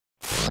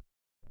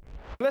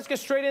Let's get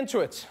straight into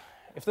it.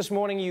 If this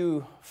morning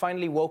you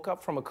finally woke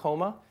up from a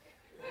coma,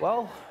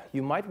 well,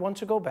 you might want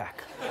to go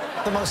back.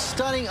 The most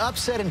stunning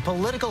upset in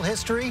political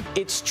history.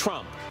 It's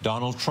Trump.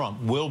 Donald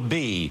Trump will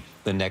be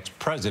the next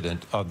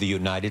president of the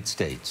United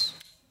States.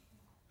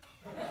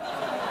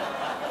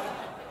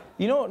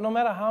 You know, no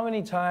matter how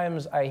many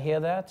times I hear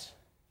that,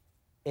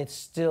 it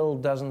still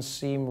doesn't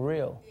seem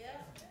real.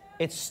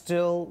 It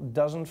still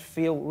doesn't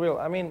feel real.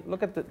 I mean,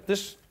 look at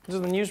this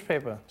is the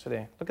newspaper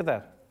today. Look at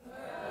that.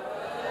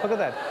 Look at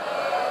that.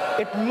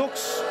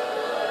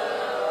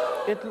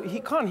 He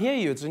can't hear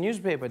you. It's a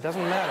newspaper. It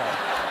doesn't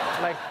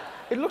matter. Like,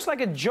 it looks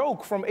like a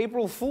joke from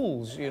April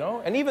Fools, you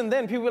know? And even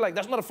then, people are like,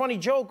 that's not a funny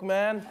joke,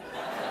 man.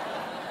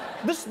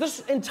 This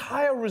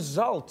entire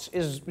result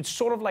it's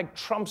sort of like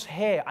Trump's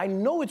hair. I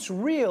know it's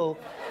real,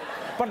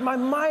 but my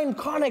mind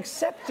can't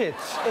accept it.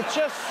 It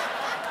just,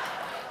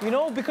 you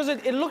know, because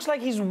it looks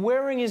like he's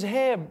wearing his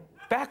hair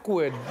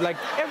backward. Like,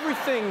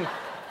 everything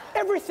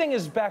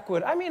is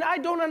backward. I mean, I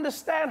don't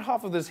understand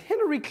half of this.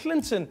 Hillary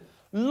Clinton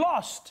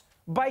lost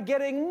by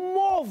getting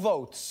more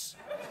votes.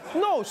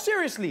 No,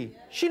 seriously,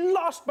 she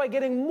lost by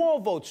getting more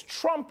votes.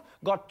 Trump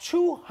got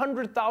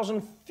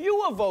 200,000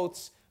 fewer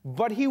votes,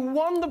 but he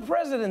won the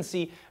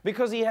presidency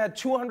because he had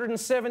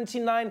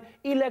 279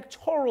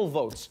 electoral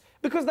votes.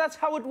 Because that's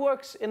how it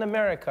works in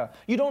America.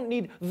 You don't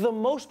need the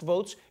most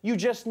votes, you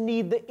just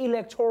need the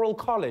electoral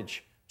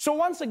college. So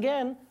once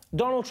again,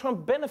 Donald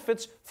Trump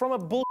benefits from a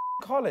bull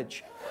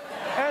college.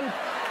 And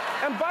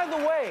by the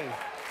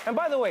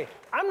way,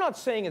 I'm not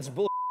saying it's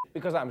bull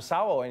because I'm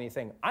sour or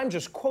anything. I'm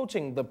just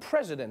quoting the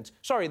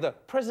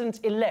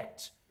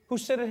president-elect, who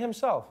said it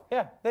himself.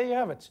 Yeah, there you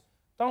have it.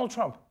 Donald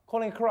Trump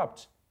calling it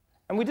corrupt.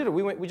 And we did it.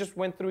 We just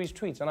went through his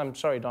tweets. And I'm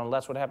sorry, Donald,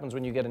 that's what happens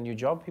when you get a new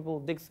job. People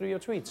dig through your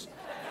tweets.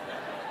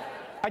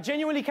 I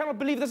genuinely cannot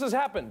believe this has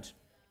happened.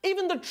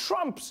 Even the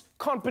Trumps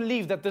can't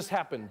believe that this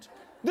happened.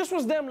 This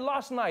was them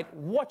last night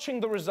watching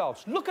the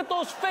results. Look at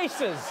those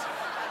faces.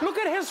 Look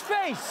at his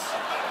face.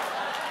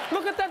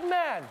 Look at that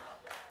man.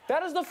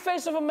 That is the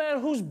face of a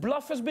man whose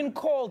bluff has been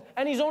called,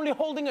 and he's only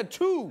holding a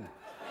 2.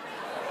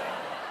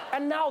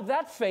 And now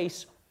that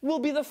face will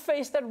be the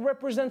face that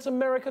represents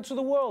America to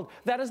the world.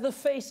 That is the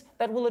face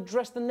that will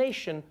address the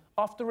nation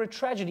after a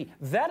tragedy.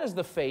 That is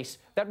the face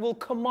that will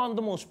command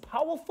the most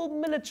powerful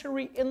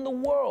military in the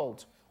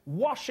world.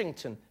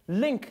 Washington,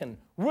 Lincoln,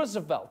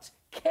 Roosevelt,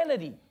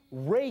 Kennedy,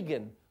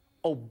 Reagan,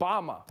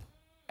 Obama,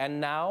 and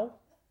now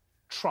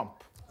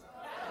Trump.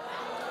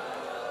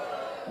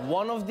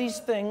 One of these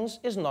things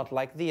is not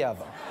like the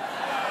other.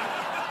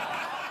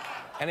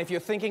 And if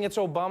you're thinking it's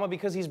Obama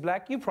because he's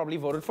black, you probably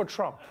voted for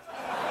Trump.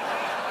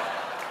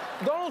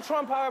 Donald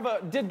Trump, however,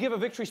 did give a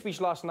victory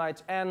speech last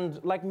night, and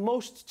like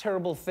most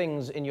terrible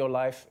things in your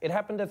life, it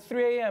happened at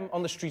 3 a.m.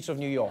 on the streets of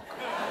New York.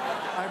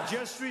 I've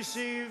just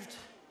received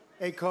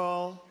a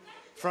call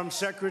from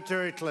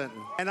Secretary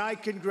Clinton, and I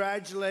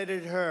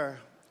congratulated her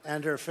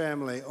and her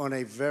family on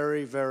a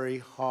very, very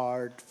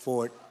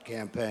hard-fought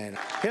campaign.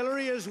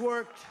 Hillary has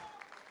worked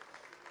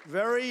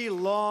very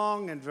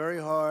long and very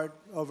hard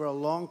over a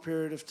long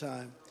period of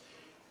time,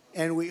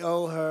 and we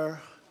owe her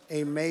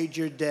a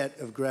major debt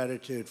of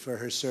gratitude for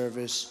her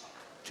service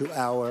to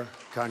our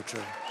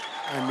country.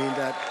 I mean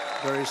that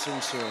very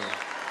sincerely.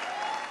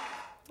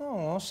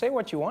 Oh, say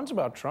what you want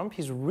about Trump.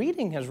 His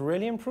reading has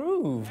really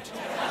improved.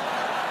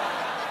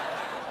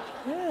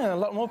 Yeah, a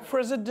lot more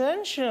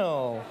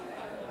presidential.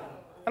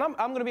 And I'm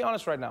going to be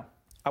honest right now.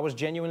 I was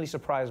genuinely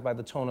surprised by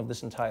the tone of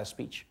this entire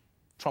speech.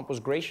 Trump was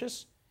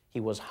gracious,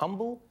 he was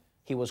humble,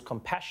 he was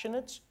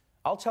compassionate.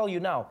 I'll tell you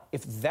now,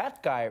 if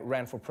that guy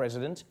ran for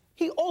president,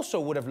 he also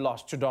would have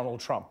lost to Donald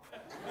Trump.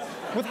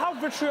 With how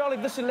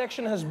vitriolic this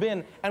election has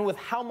been and with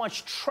how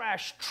much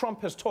trash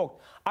Trump has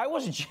talked, I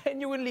was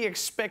genuinely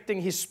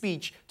expecting his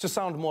speech to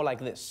sound more like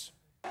this.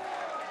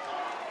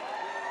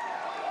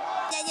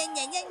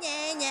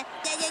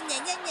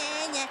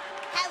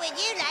 How would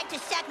you like to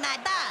suck my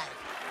balls?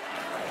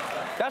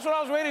 That's what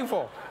I was waiting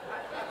for.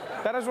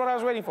 That is what I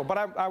was waiting for. But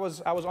I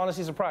was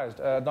honestly surprised.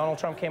 Donald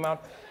Trump came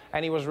out,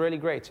 and he was really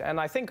great. And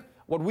I think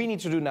what we need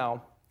to do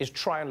now is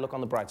try and look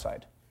on the bright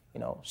side. You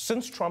know,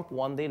 since Trump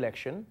won the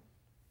election,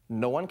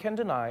 no one can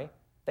deny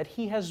that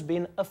he has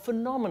been a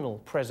phenomenal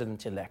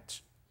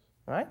president-elect.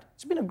 Right?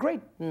 It's been a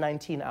great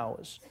 19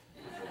 hours.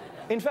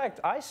 In fact,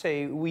 I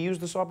say we use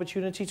this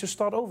opportunity to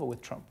start over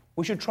with Trump.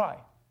 We should try.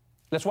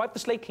 Let's wipe the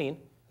slate clean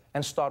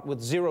and start with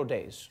 0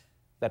 days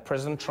that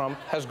President Trump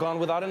has gone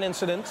without an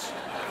incident.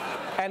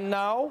 And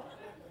now,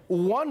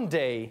 1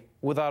 day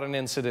without an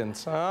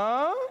incident.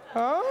 1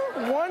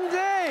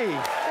 day.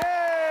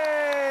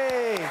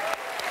 Yay!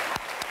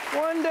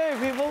 1 day,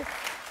 people.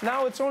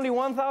 Now it's only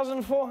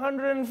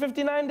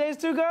 1,459 days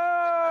to go.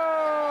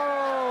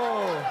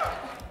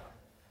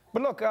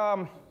 But look,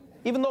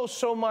 even though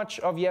so much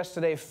of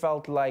yesterday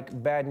felt like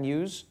bad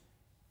news,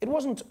 it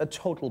wasn't a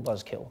total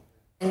buzzkill.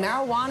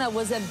 Marijuana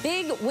was a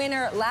big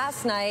winner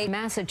last night.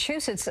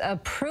 Massachusetts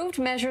approved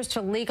measures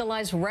to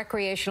legalize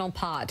recreational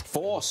pot.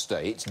 4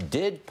 states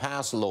did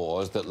pass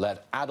laws that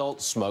let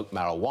adults smoke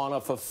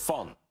marijuana for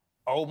fun.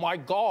 oh my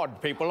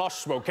God, people are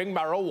smoking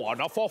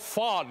marijuana for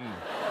fun.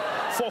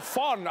 For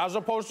fun, as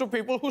opposed to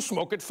people who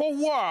smoke it for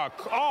work.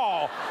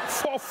 Oh,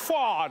 for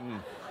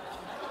fun.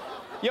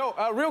 Yo,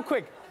 real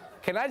quick,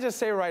 can I just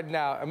say right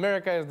now,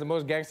 America is the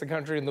most gangster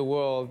country in the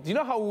world. Do you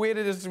know how weird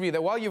it is to me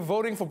that while you're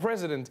voting for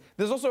president,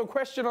 there's also a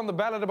question on the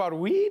ballot about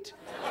weed?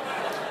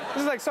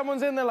 This is like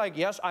someone's in there like,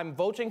 yes, I'm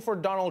voting for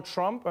Donald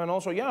Trump, and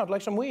also, yeah, I'd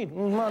like some weed.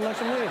 I'd like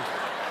some weed.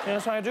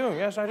 Yes, I do.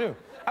 Yes, I do.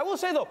 I will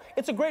say, though,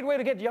 it's a great way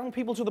to get young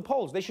people to the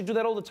polls. They should do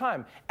that all the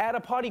time. Add a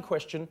party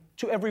question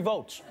to every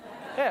vote.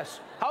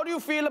 Yes. How do you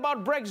feel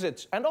about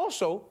Brexit? And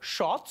also,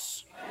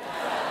 shots.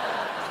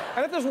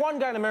 And if there's one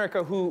guy in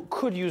America who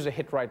could use a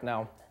hit right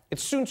now,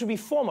 it's soon-to-be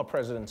former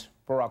President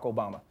Barack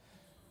Obama.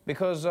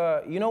 Because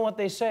you know what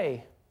they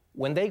say?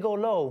 When they go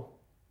low,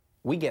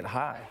 we get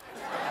high.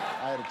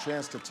 I had a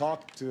chance to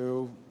talk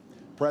to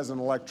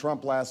President-elect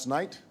Trump last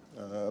night,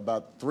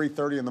 about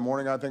 3:30 in the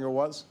morning, I think it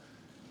was,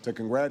 to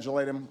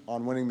congratulate him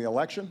on winning the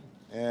election.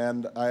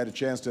 And I had a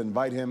chance to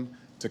invite him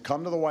to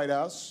come to the White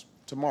House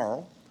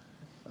tomorrow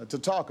to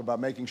talk about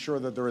making sure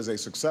that there is a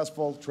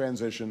successful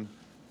transition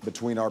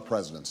between our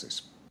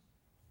presidencies.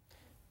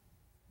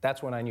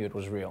 That's when I knew it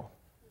was real.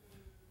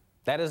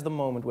 That is the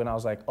moment when I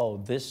was like, oh,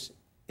 this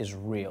is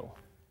real.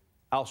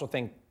 I also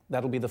think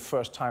that'll be the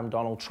first time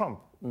Donald Trump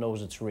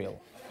knows it's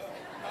real.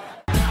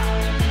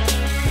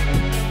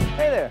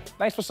 Hey there,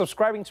 thanks for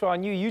subscribing to our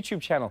new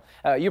YouTube channel.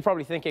 You're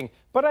probably thinking,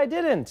 but I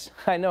didn't.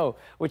 I know,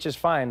 which is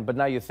fine, but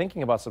now you're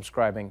thinking about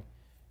subscribing.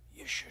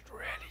 You should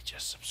really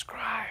just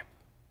subscribe.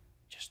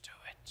 Just do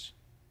it.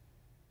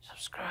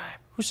 Subscribe.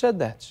 Who said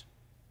that?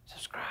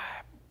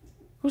 Subscribe.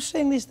 Who's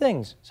saying these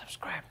things?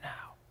 Subscribe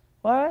now.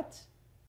 What?